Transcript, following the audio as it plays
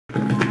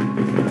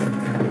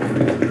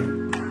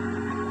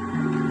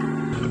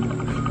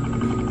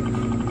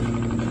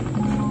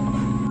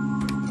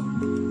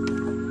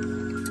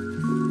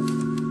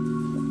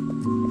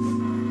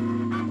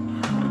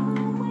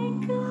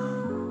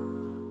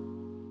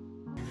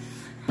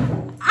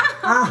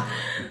What up,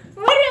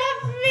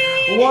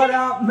 mate? What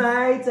up,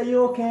 mates? Are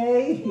you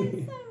okay?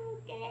 Yes,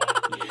 I'm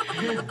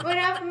okay. What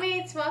up,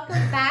 mates?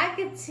 Welcome back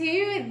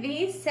to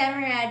the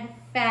SEMERAD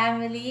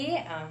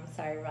family.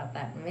 Sorry about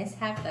that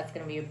mishap. That's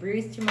gonna be a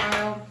bruise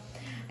tomorrow.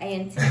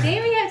 And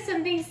today we have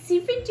something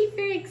super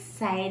duper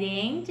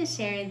exciting to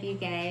share with you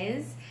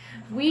guys.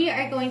 We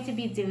are going to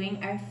be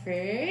doing our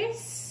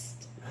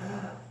first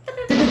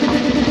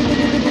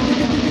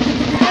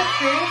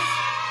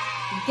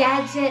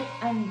gadget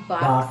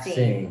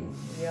unboxing.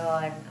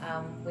 Yun.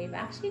 We've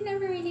actually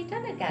never really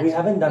done a gadget. We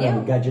haven't done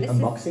a gadget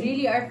unboxing. This is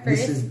really our first.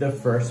 This is the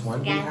first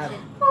one. Gadget.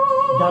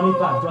 Dummy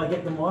pop. Do I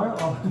get the more?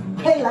 Oh,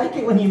 I like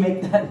it when you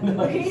make that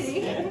noise.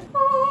 Really?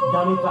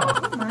 Dummy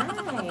pop. Oh my.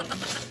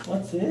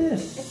 What's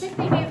this? It's like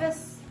they gave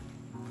us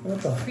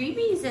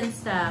freebies and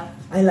stuff.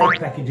 I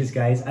like packages,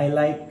 guys. I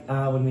like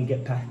when we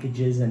get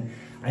packages, and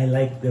I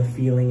like the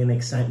feeling and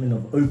excitement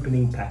of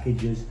opening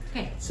packages.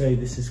 Okay. So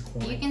this is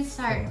quite. You can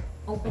start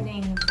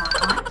opening that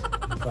one.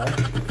 Okay.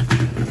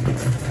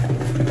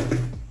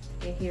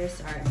 Okay, here's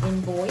our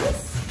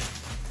invoice.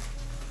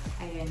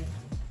 And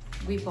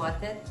we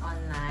bought it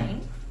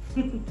online.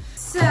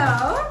 So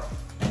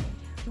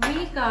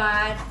we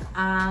got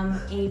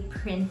a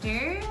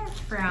printer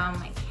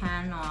from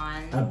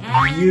Canon. A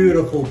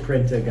beautiful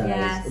printer, guys.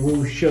 Yes.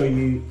 We'll show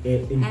you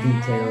it in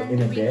detail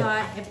in a bit. We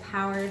got a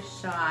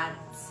PowerShot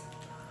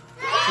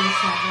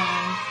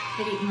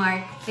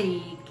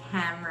G7XMARKIII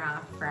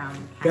camera from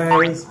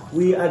Canon. Guys,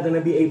 we are going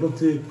to be able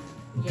to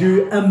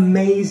do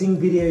amazing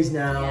videos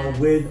now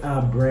with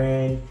our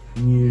brand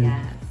new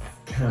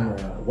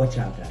camera. Watch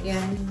out, guys.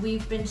 Yeah, and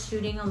we've been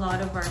shooting a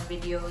lot of our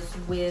videos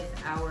with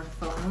our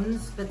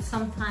phones, but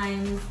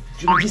sometimes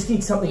we just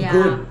need something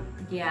good.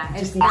 Yeah,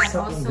 just it's need that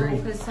something also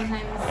great. because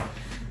sometimes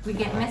we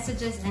get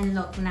messages and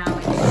look, now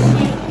it's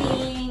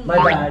shaking. My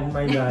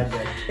bad.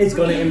 It's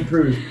gonna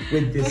improve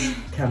with this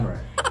camera.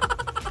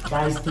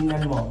 Guys,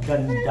 tingnan mo,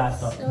 ganda to.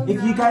 So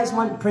if you guys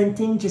want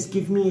printing, just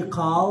give me a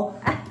call.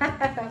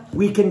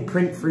 We can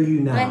print for you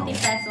now. 20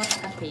 pesos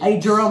a page. Hey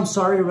Jerome,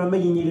 sorry, remember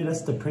you needed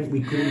us to print.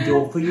 We couldn't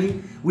do it for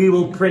you. We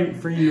will print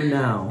for you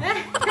now.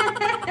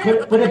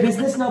 Put a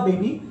business now,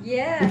 baby.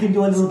 Yeah. We can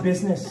do a little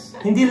business.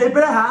 Hindi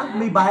libre ha,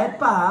 may bayad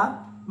pa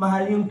ha.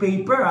 Mahal yung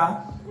paper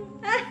ha.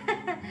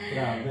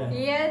 Grabe.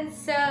 Yeah,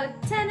 so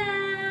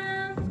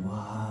ta-da!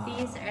 Wow.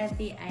 These are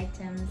the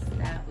items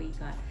that we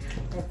got.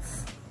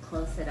 Let's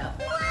close it up.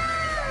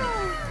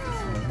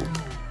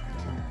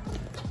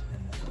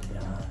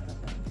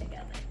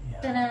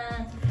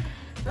 Ta-da!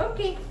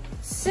 Okay,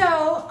 so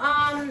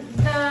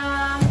the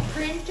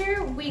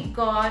printer we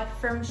got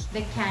from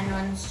the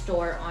Canon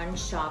store on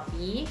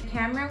Shopee.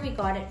 Camera, we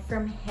got it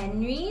from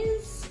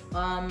Henry's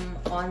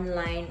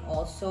online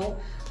also.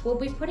 We'll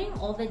be putting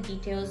all the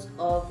details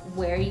of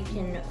where you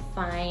can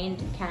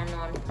find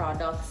Canon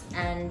products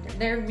and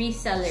their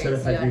resellers.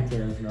 Certified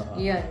retailers, no.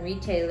 Yeah,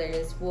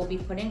 retailers. We'll be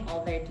putting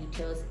all their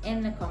details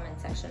in the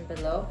comment section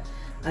below.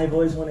 I've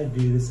always wanted to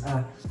do this.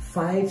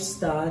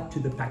 5-star to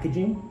the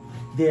packaging.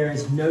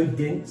 There's no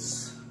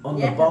dents on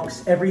the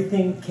box.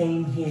 Everything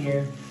came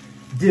here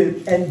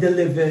and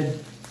delivered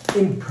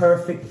in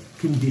perfect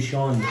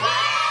condition.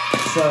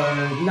 So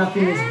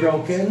nothing is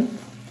broken.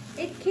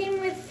 It came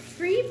with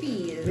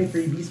freebies. With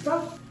freebies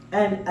pa.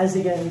 And as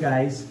again,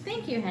 guys.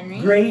 Thank you,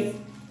 Henry. Great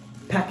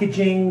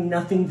packaging,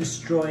 nothing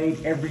destroyed.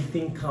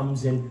 Everything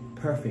comes in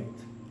perfect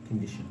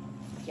condition.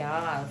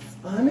 Yes.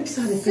 I'm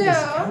excited for this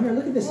camera.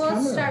 Look at this camera.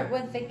 We'll start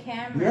with the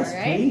camera, yes,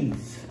 right?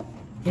 please.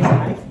 Here's a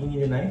knife. You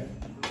need a knife?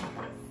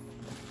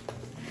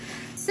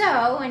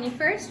 So, when you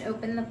first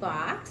open the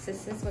box,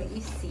 this is what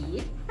you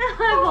see.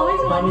 I've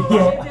always wanted to do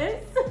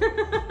this.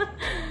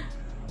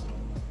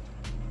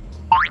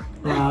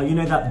 Wow, you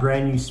know that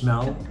brand new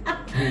smell?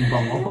 I've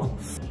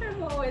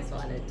always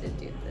wanted to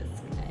do this,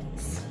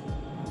 guys.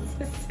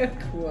 This is so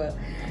cool.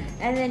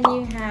 And then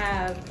you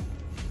have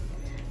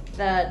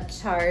the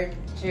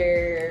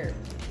charger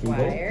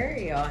wire.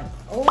 Yeah.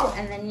 Oh,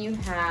 and then you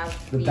have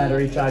the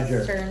battery charger.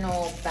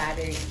 External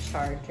battery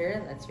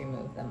charger. Let's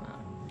remove them out.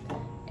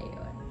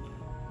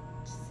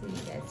 So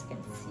you guys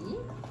can see.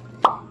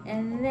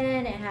 And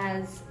then it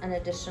has an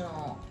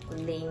additional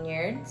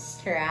lanyard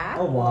strap.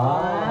 Oh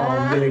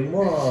wow, galing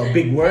mo.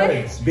 Big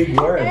words, big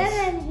words. And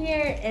then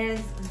here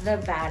is the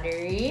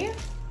battery.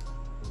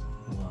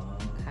 Wow.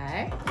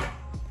 Okay.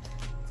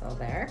 It's all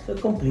there. So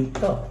complete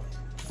to.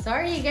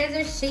 Sorry, you guys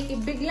are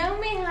shaking. Biglang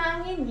may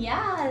hangin.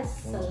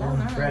 Yes.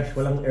 Salamat. Fresh,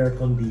 walang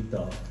aircon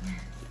dito.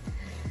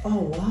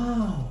 Oh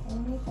wow.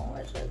 Oh my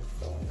gosh, that's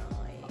so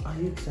nice. Are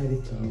you excited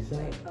to use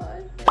that?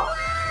 Oh my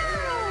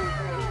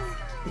gosh.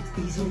 It's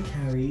easy to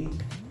carry.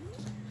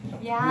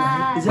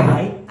 Yeah. Is it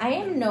light? I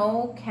am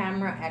no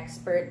camera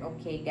expert,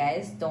 okay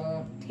guys,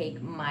 don't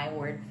take my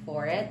word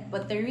for it.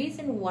 But the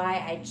reason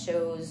why I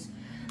chose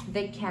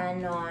the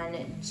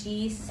Canon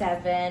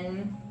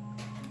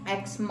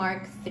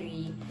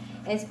G7XMARKIII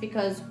is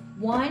because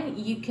one,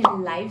 you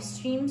can live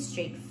stream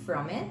straight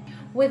from it.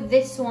 With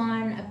this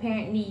one,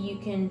 apparently you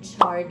can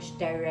charge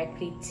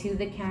directly to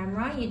the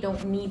camera. You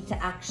don't need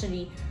to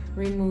actually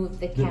remove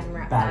the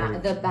camera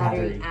the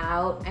battery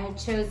out. I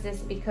chose this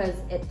because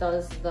it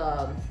does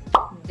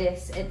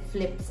it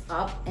flips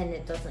up and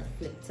it doesn't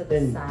flip to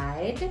the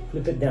side.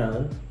 Flip it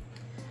down,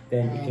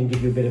 then it can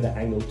give you a bit of an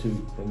angle too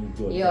when you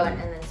do it. Yeah, and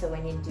then so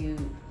when you do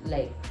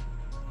like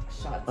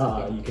shots,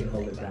 you can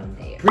hold it down.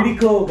 There. Pretty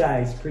cool,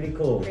 guys. Pretty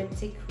cool.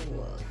 Pretty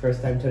cool.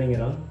 First time turning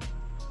it on.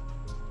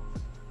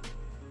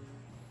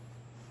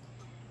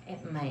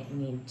 It might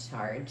need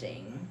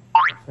charging.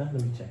 Let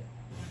me check.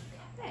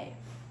 Okay.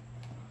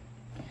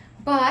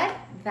 But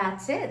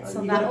that's it.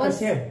 So that was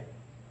here.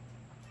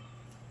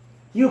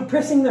 You're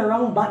pressing the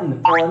wrong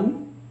button.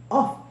 On,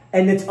 off,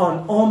 and it's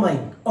on. Oh my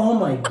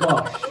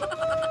gosh.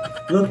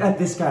 Look at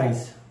this,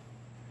 guys.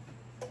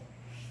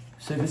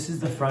 So this is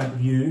the front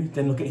view.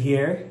 Then look at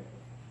here.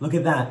 Look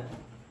at that.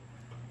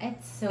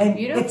 It's so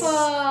beautiful.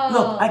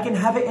 Look, I can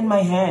have it in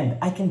my hand.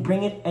 I can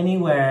bring it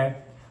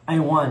anywhere I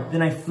want.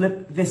 Then I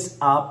flip this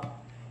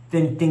up.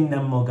 Then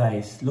tingnan mo,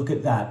 guys. Look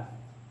at that.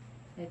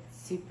 It's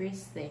super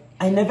slick.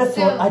 I never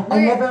thought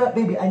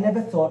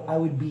I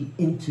would be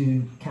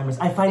into cameras.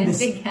 I find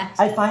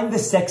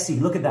this sexy.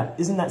 Look at that.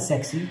 Isn't that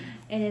sexy?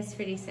 It is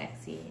pretty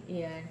sexy.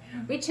 Yeah.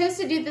 We chose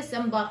to do this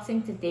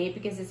unboxing today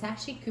because it's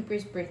actually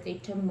Cooper's birthday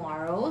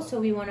tomorrow. So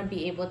we want to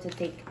be able to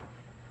take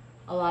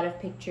a lot of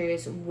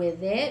pictures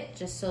with it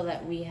just so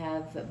that we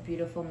have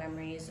beautiful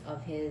memories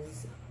of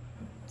his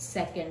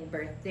second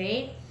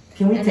birthday.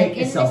 Can we take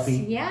a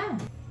selfie? Yeah.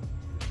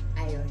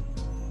 Ayun.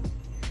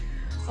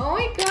 Oh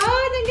my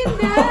god, look at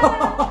that!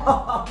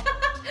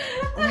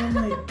 Oh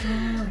my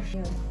gosh.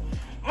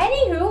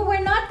 Anywho,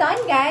 we're not done,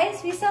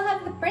 guys. We still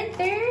have the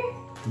printer.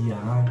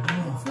 Yeah.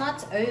 It's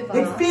not over.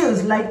 It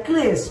feels like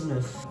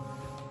Christmas.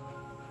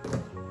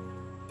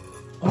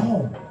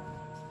 Oh,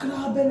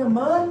 grabe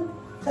naman.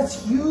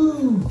 That's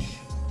huge.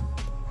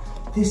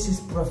 This is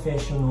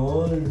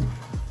professional.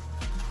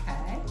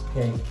 Okay.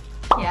 Okay.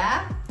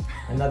 Yeah.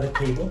 Another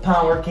cable.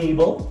 Power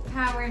cable.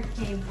 Power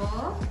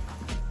cable.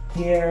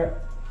 Here,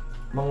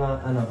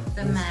 mga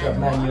the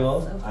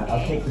manual. Okay.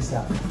 I'll take this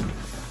out.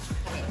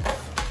 Okay.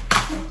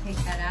 Take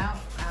that out.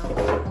 I'll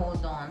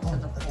hold on to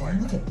the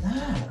cord. Look at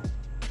that.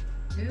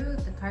 Dude,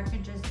 the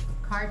cartridges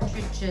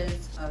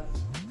of...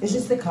 Is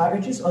this the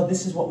cartridges or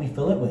this is what we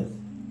fill it with?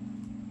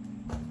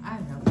 I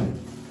don't know.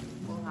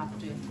 We'll have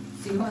to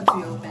see once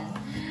we open.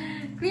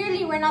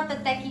 Clearly, we're not the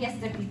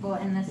techiest of people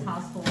in this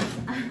household.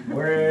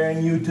 We're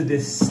new to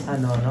this,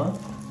 no?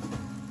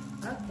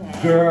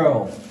 Okay.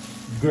 Girl.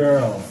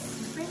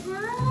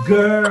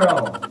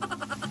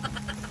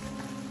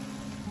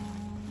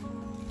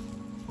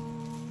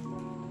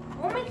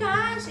 Oh my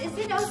gosh, is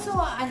it also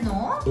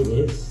It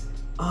is.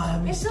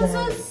 It's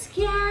also a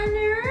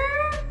scanner.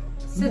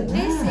 So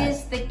this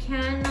is the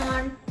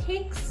Canon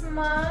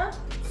PIXMAG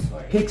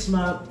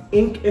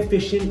ink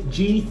efficient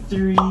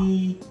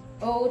G320.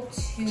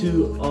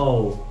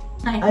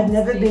 I've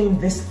never been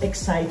this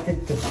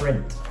excited to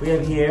print. We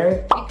have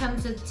here. It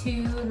comes with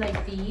two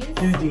like these.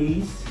 Two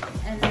Ds.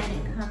 And then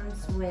it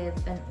comes with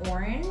an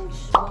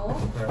orange.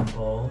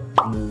 Purple,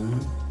 blue,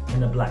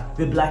 and a black.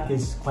 The black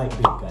is quite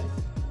big, guys.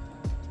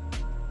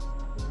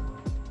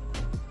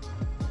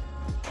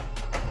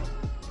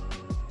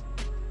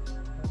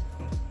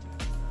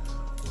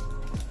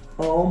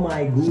 Oh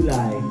my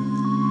gulay.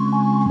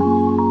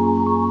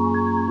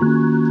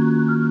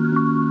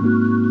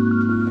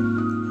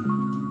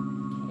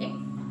 Okay.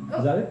 Oh.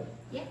 Is that it?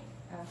 Yeah.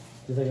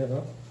 Just like that,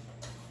 no?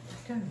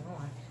 I don't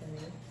know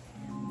actually.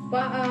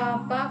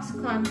 Box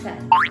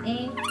contents.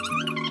 Ink.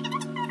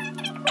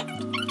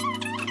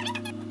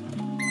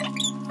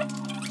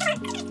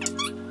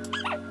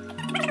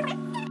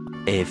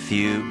 A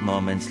few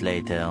moments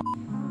later.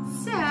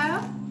 So,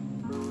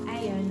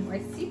 ayun,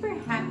 we're super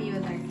happy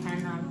with our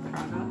Canon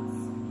products.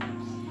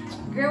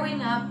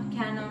 Growing up,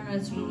 Canon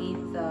was really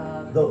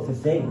the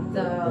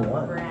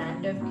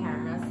brand of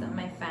cameras that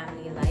my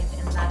family liked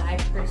and that I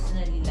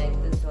personally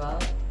liked as well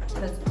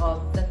because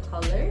of the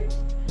color.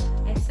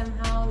 I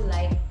somehow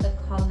like the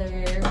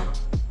color.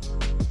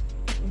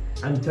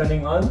 I'm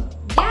turning on?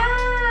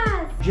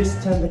 Yes!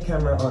 Just turn the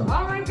camera on.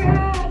 Oh my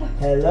god!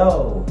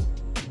 Hello!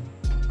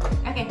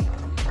 Okay,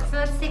 so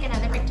let's take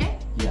another picture.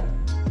 Yeah.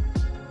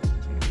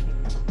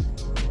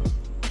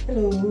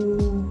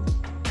 Hello!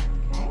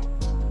 Okay.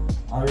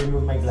 I'll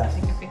remove my glasses.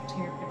 Take a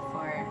picture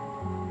before.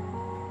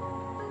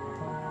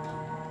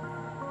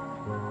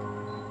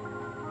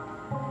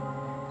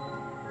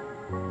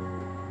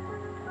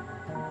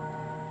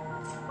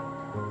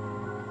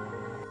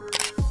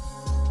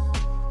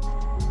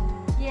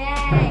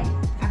 Yay!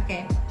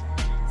 Okay,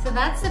 so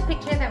that's the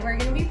picture that we're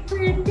gonna be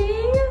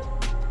printing.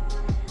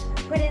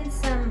 Put in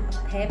some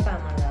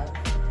paper, my love.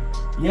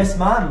 Yes,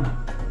 ma'am.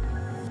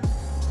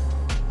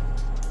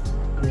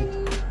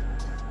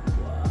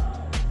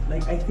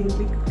 Like I think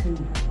we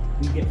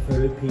get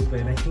photo paper,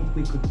 and I think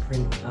we could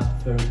print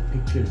photo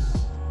pictures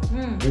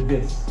with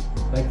this,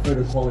 like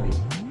photo quality,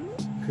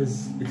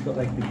 because it's got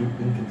like the good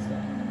ink and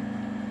stuff.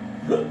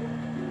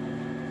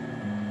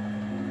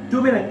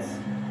 2 minutes.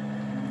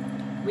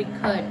 We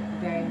could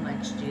very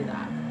much do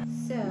that.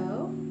 So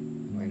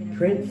we're gonna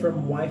print from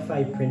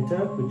Wi-Fi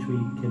printer, which we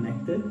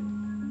connected.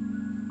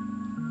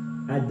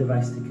 Add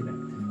device to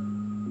connect.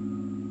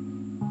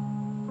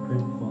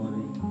 Print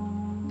quality.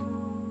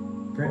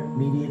 Print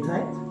media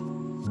type.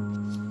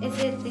 Is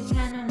it the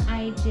Canon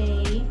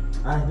IJ?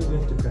 I think we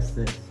have to press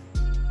this.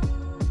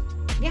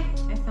 Yeah,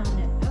 I found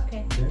it.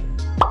 Okay.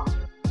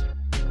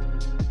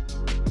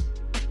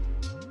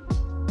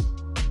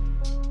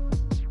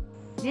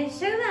 Yeah,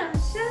 show them,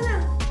 show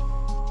them.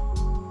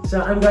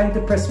 So I'm going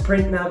to press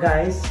print now,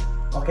 guys.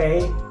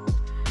 Okay.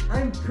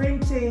 I'm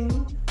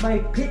printing my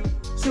pic.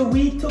 So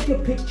we took a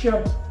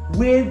picture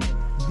with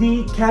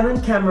the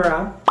Canon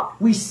camera.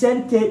 We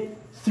sent it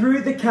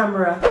through the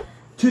camera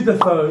to the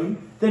phone.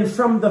 Then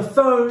from the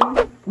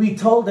phone, we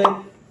told it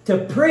to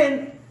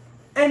print,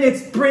 and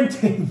it's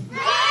printing. But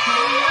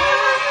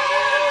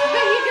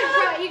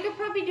you could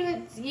probably do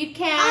it. You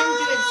can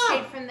do it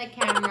straight from the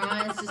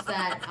camera. It's just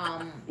that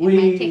it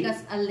might take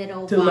us a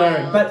little while to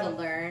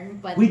learn.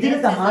 But we did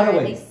it the hard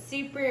way.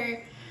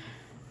 Super.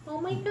 Oh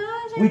my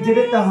gosh! We did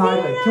it the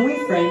hard way. Can we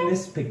frame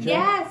this picture?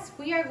 Yes,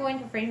 we are going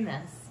to frame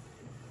this.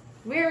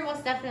 We're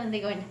most definitely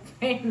going to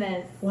frame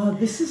this. Wow,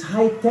 this is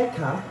high tech,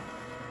 huh?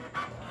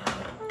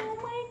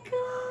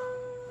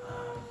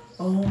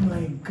 Oh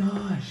my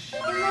gosh.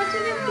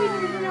 Imagine if we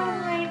did it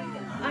on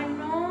I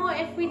know,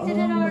 if we did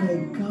it on... Oh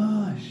my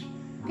gosh.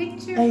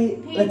 Picture Hey,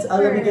 paper.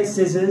 let me get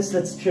scissors.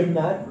 Let's trim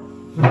that.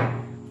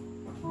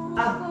 Oh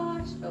my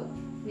gosh. Oh,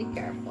 be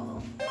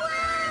careful.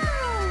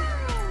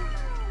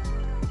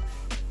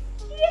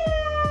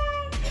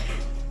 Yay!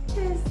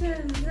 This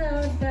is so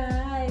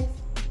nice.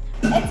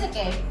 It's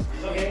okay.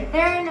 Okay.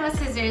 There are no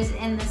scissors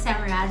in the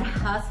SEMERAD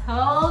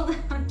household.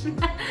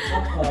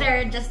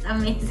 They're just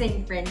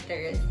amazing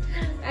printers.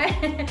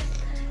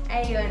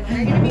 Ayun,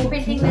 we're gonna be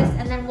printing this,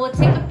 and then we'll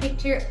take a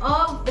picture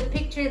of the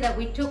picture that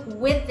we took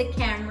with the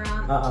camera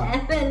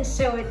and then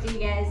show it to you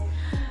guys.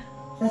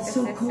 That's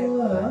so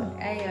cool.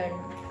 Ayun.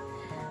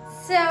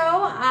 So,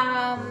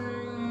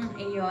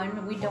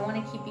 ayun, we don't want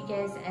to keep you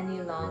guys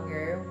any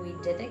longer. We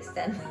did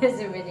extend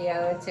this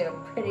video to a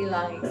pretty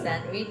long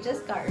extent. We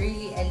just got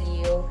really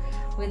aliw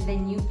with the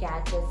new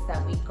gadgets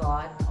that we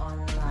got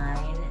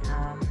online.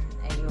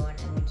 Ayun,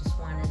 and we just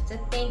wanted to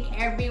thank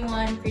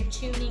everyone for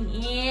tuning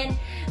in.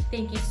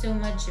 Thank you so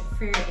much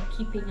for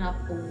keeping up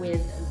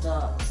with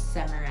the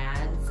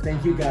SEMERADs.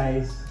 Thank you,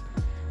 guys.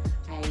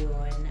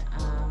 Ayun,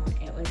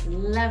 it was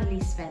lovely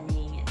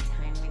spending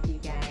time with you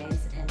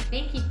guys, and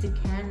thank you to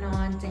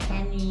Canon, to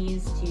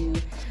Henry's, to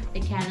the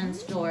Canon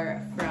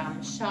store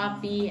from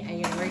Shopee.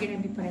 Ayun, we're gonna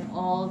be putting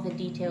all the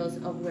details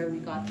of where we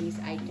got these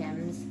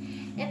items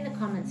in the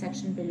comment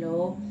section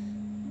below.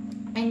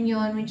 And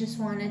yun, we just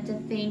wanted to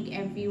thank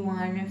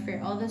everyone for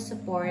all the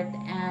support,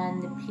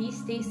 and please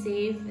stay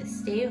safe,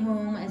 stay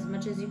home as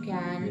much as you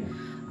can.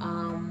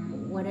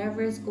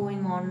 Whatever is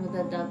going on with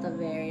the Delta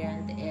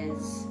variant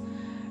is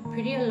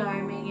pretty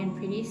alarming and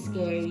pretty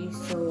scary,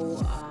 so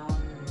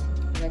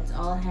let's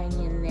all hang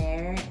in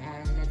there,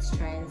 and let's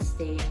try and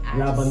stay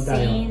as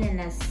sane and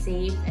as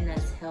safe and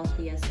as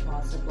healthy as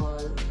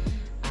possible.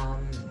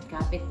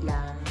 Kapit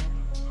lang.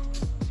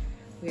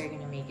 We are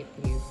gonna make it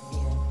through.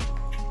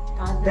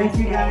 Thank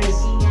you, guys.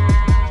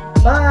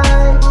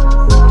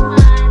 Bye.